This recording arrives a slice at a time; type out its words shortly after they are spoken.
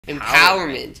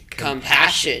empowerment,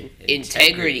 compassion,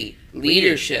 integrity,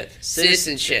 leadership,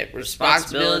 citizenship,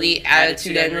 responsibility,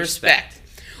 attitude, and respect.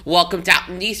 Welcome to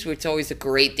Appleton East, where it's always a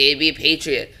great day to be a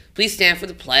patriot. Please stand for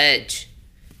the pledge.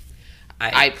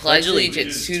 I pledge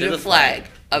allegiance to the flag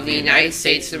of the United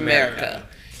States of America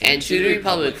and to the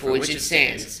republic for which it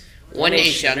stands, one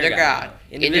nation under God,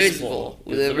 indivisible,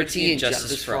 with liberty and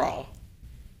justice for all.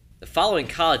 The following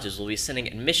colleges will be sending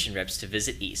admission reps to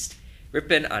visit East: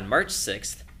 Ripon on March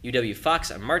 6th,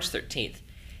 UW-Fox on March 13th,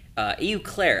 Eau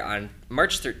Claire on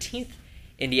March 13th,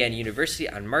 Indiana University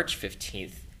on March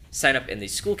 15th. Sign up in the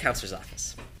school counselor's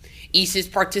office. East is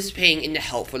participating in the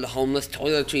Help for the Homeless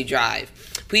toiletry drive.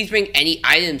 Please bring any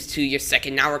items to your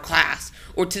second hour class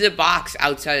or to the box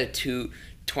outside of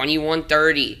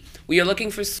 2130. We are looking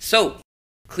for soap,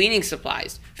 cleaning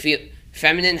supplies,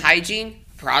 feminine hygiene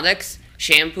products,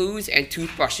 shampoos, and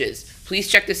toothbrushes. Please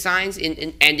check the signs in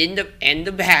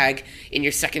the bag in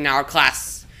your second hour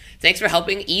class. Thanks for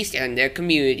helping East and their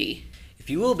community. If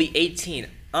you will be 18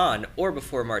 on or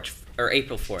before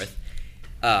April 4th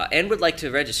and would like to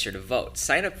register to vote,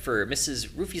 sign up for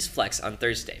Mrs. Rufy's Flex on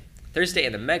Thursday. Thursday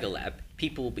in the Mega Lab,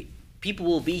 people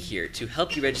will be here to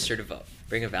help you register to vote.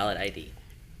 Bring a valid ID.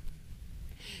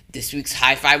 This week's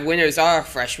High Five winners are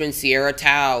freshman Sierra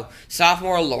Tao,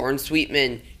 sophomore Lauren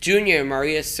Sweetman, junior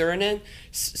Maria Surnan,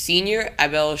 senior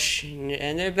Abel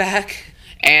Schneiderbach,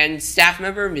 and staff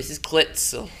member Mrs.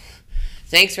 Klitzel.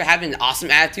 Thanks for having an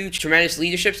awesome attitude, tremendous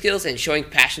leadership skills, and showing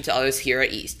passion to others here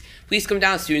at East. Please come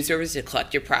down to Student Service to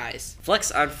collect your prize.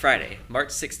 Flex on Friday, March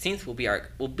 16th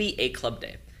will be a club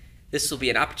day. This will be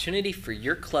an opportunity for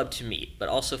your club to meet, but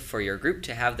also for your group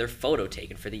to have their photo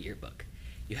taken for the yearbook.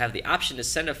 You have the option to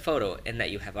send a photo in that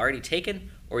you have already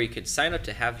taken, or you could sign up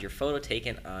to have your photo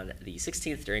taken on the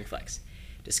 16th during Flex.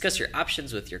 Discuss your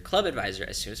options with your club advisor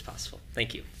as soon as possible.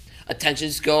 Thank you.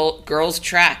 Attention girls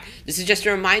track. This is just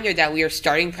a reminder that we are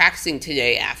starting practicing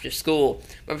today after school.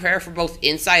 Prepare for both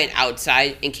inside and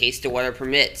outside in case the weather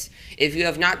permits. If you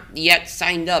have not yet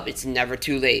signed up, it's never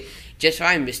too late. Just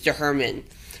find Mr. Herman.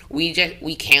 We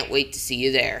can't wait to see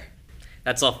you there.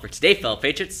 That's all for today, fellow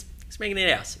Patriots. Let's make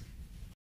it awesome.